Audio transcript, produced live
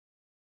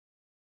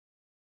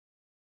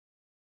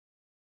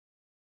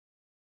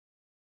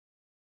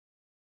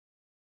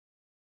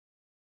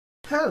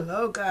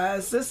Hello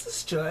guys, this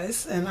is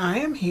Joyce and I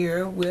am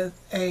here with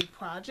a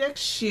project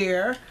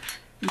share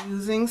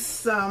using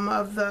some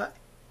of the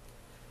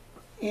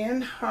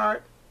In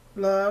Heart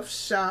Love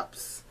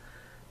Shops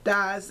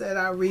dies that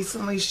I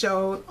recently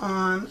showed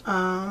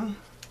on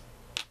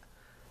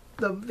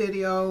the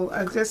video,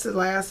 I guess the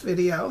last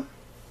video.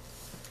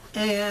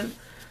 And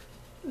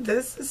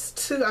this is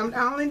two,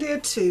 I only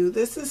did two.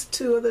 This is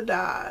two of the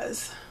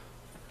dies.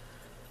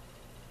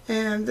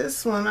 And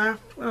this one, I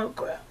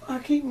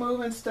keep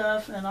moving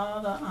stuff and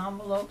all the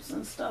envelopes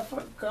and stuff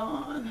are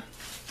gone.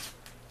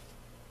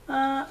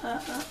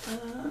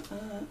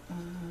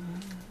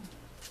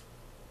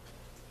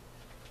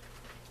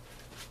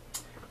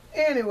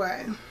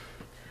 Anyway,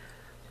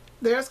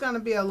 there's going to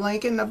be a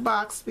link in the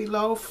box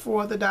below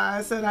for the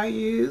dies that I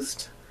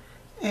used,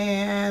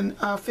 and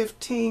a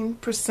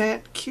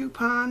 15%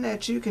 coupon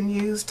that you can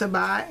use to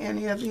buy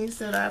any of these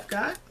that I've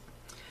got.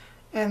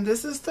 And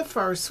this is the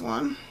first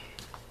one.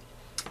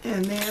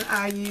 And then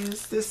I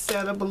used this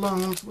set of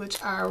balloons,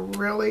 which I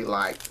really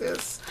like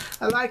this.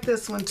 I like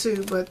this one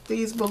too, but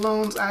these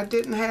balloons, I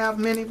didn't have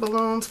many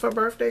balloons for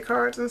birthday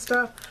cards and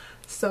stuff,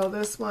 so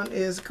this one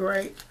is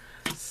great.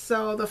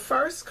 So the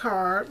first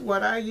card,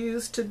 what I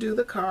used to do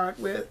the card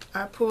with,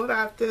 I pulled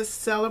out this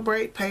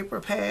Celebrate paper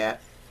pad,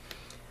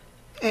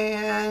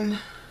 and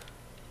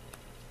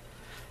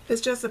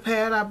it's just a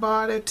pad I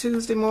bought it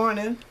Tuesday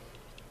morning.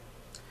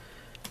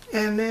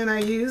 And then I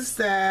used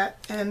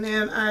that, and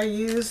then I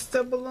used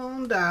the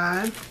balloon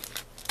die,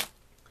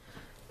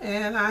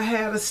 and I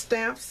had a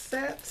stamp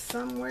set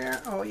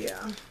somewhere. Oh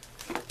yeah,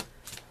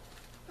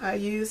 I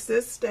used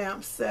this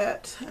stamp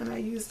set, and I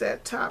used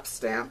that top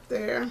stamp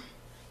there,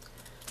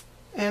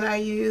 and I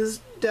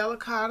used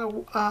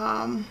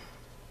Delicata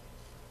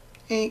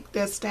ink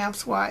that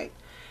stamps white.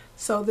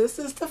 So this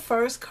is the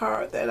first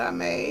card that I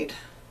made,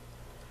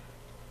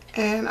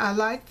 and I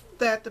liked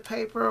that the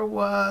paper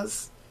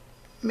was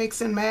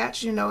mix and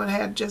match. You know, it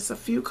had just a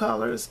few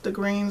colors, the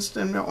greens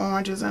and the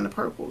oranges and the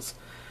purples.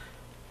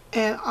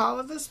 And all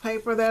of this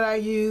paper that I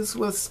used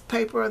was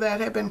paper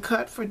that had been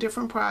cut for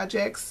different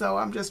projects, so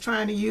I'm just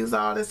trying to use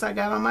all this I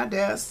got on my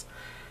desk.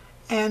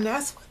 And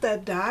that's what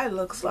that die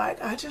looks like.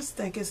 I just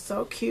think it's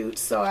so cute.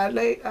 So I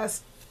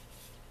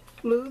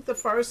glued the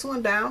first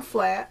one down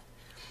flat,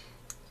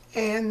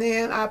 and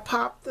then I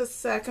popped the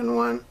second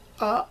one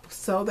up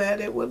so that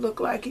it would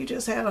look like you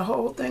just had a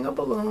whole thing of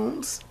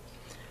balloons.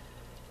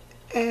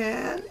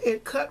 And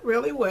it cut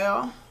really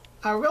well.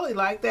 I really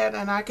like that,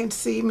 and I can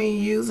see me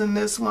using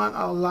this one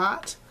a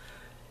lot.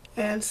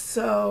 And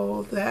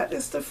so that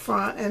is the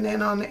front, and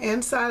then on the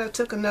inside I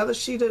took another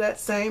sheet of that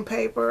same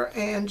paper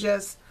and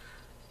just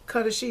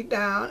cut a sheet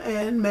down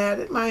and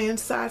matted my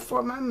inside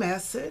for my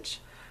message.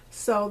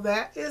 So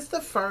that is the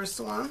first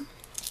one,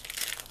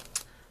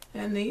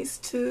 and these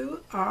two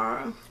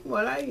are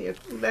what I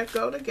let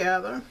go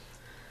together.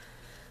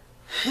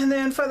 And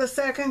then for the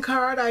second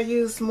card, I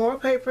used more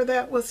paper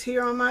that was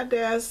here on my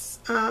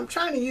desk. I'm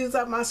trying to use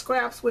up my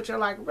scraps, which are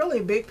like really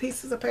big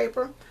pieces of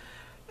paper.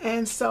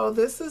 And so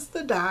this is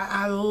the die.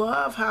 I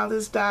love how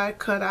this die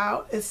cut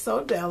out. It's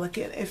so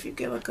delicate if you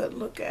get a good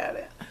look at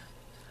it.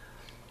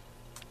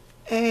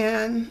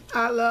 And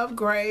I love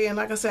gray, and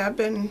like I said, I've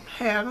been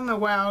having a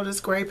while this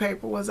gray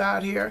paper was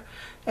out here.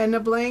 And the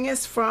bling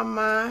is from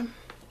my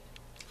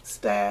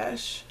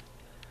stash.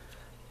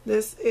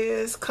 This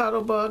is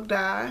Cuttlebug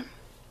die.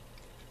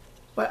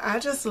 But I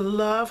just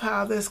love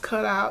how this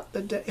cut out,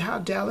 how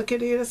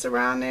delicate it is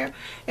around there.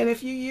 And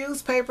if you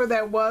use paper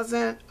that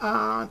wasn't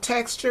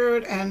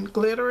textured and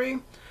glittery,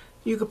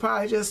 you could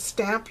probably just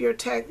stamp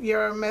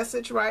your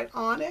message right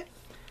on it.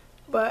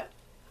 But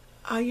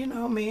you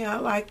know me, I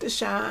like to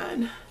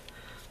shine.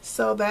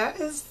 So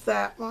that is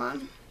that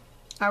one.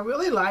 I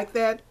really like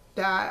that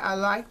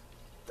die.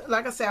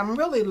 Like I said, I'm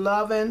really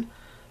loving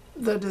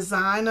the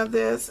design of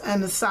this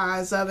and the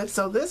size of it.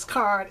 So this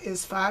card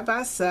is 5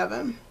 by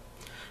 7.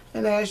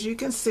 And as you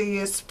can see,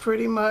 it's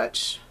pretty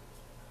much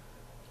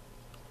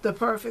the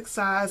perfect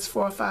size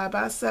for a 5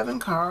 by 7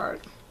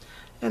 card.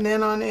 And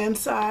then on the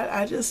inside,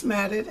 I just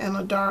matted in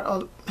a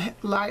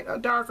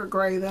darker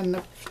gray than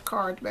the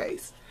card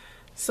base.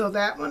 So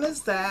that one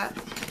is that.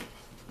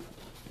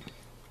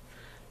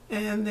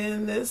 And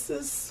then this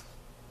is,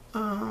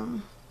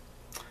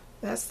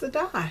 that's the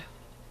die.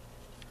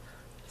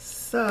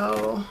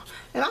 So,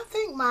 and I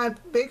think my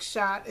Big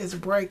Shot is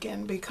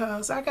breaking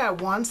because I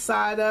got one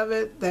side of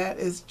it that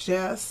is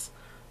just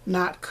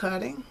not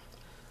cutting.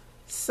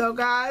 So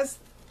guys,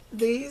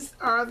 these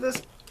are the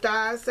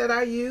dies that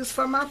I use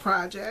for my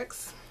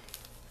projects.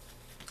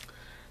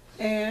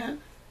 And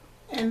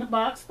in the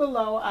box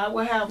below, I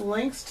will have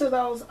links to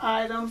those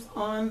items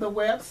on the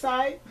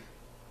website.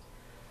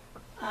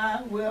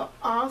 I will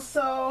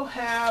also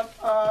have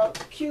a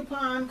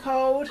coupon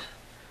code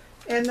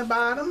in the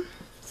bottom.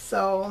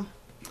 So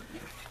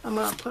I'm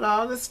going to put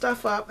all this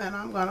stuff up, and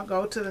I'm going to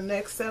go to the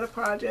next set of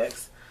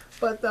projects.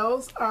 But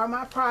those are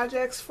my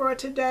projects for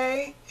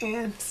today.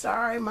 And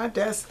sorry, my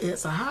desk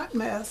is a hot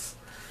mess.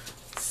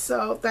 So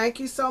So thank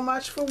you so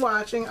much for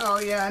watching. Oh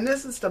yeah, and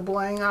this is the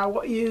bling I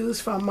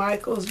used from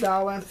Michael's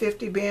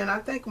 $1.50 bin. I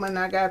think when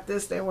I got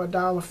this they were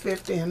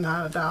 $1.50 and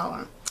not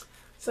 $1.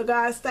 So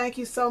guys, thank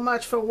you so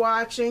much for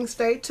watching.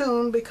 Stay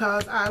tuned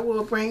because I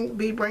will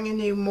be bringing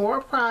you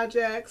more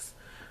projects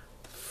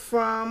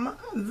from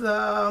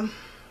the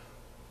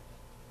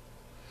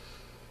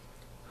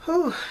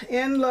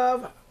In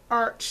Love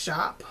Art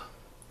Shop.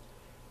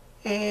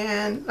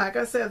 And like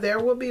I said, there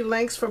will be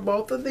links for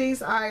both of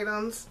these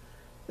items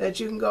that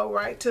you can go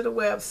right to the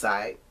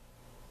website.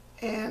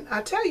 And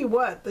I tell you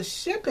what, the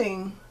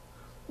shipping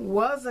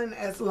wasn't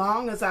as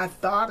long as I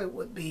thought it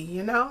would be,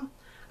 you know.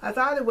 I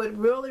thought it would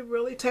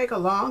really take a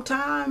long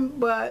time,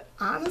 but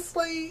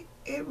honestly,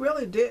 it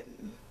really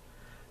didn't.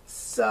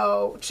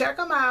 So check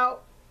them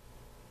out.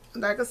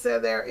 Like I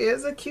said, there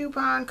is a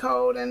coupon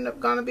code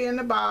going to be in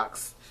the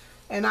box.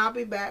 And I'll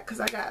be back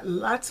because I got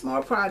lots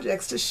more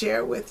projects to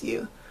share with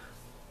you.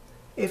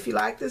 If you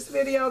like this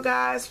video,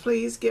 guys,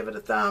 please give it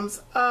a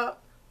thumbs up.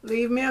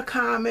 Leave me a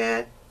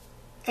comment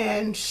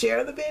and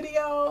share the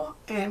video.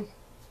 And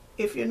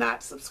if you're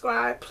not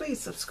subscribed, please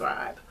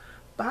subscribe.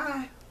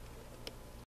 Bye.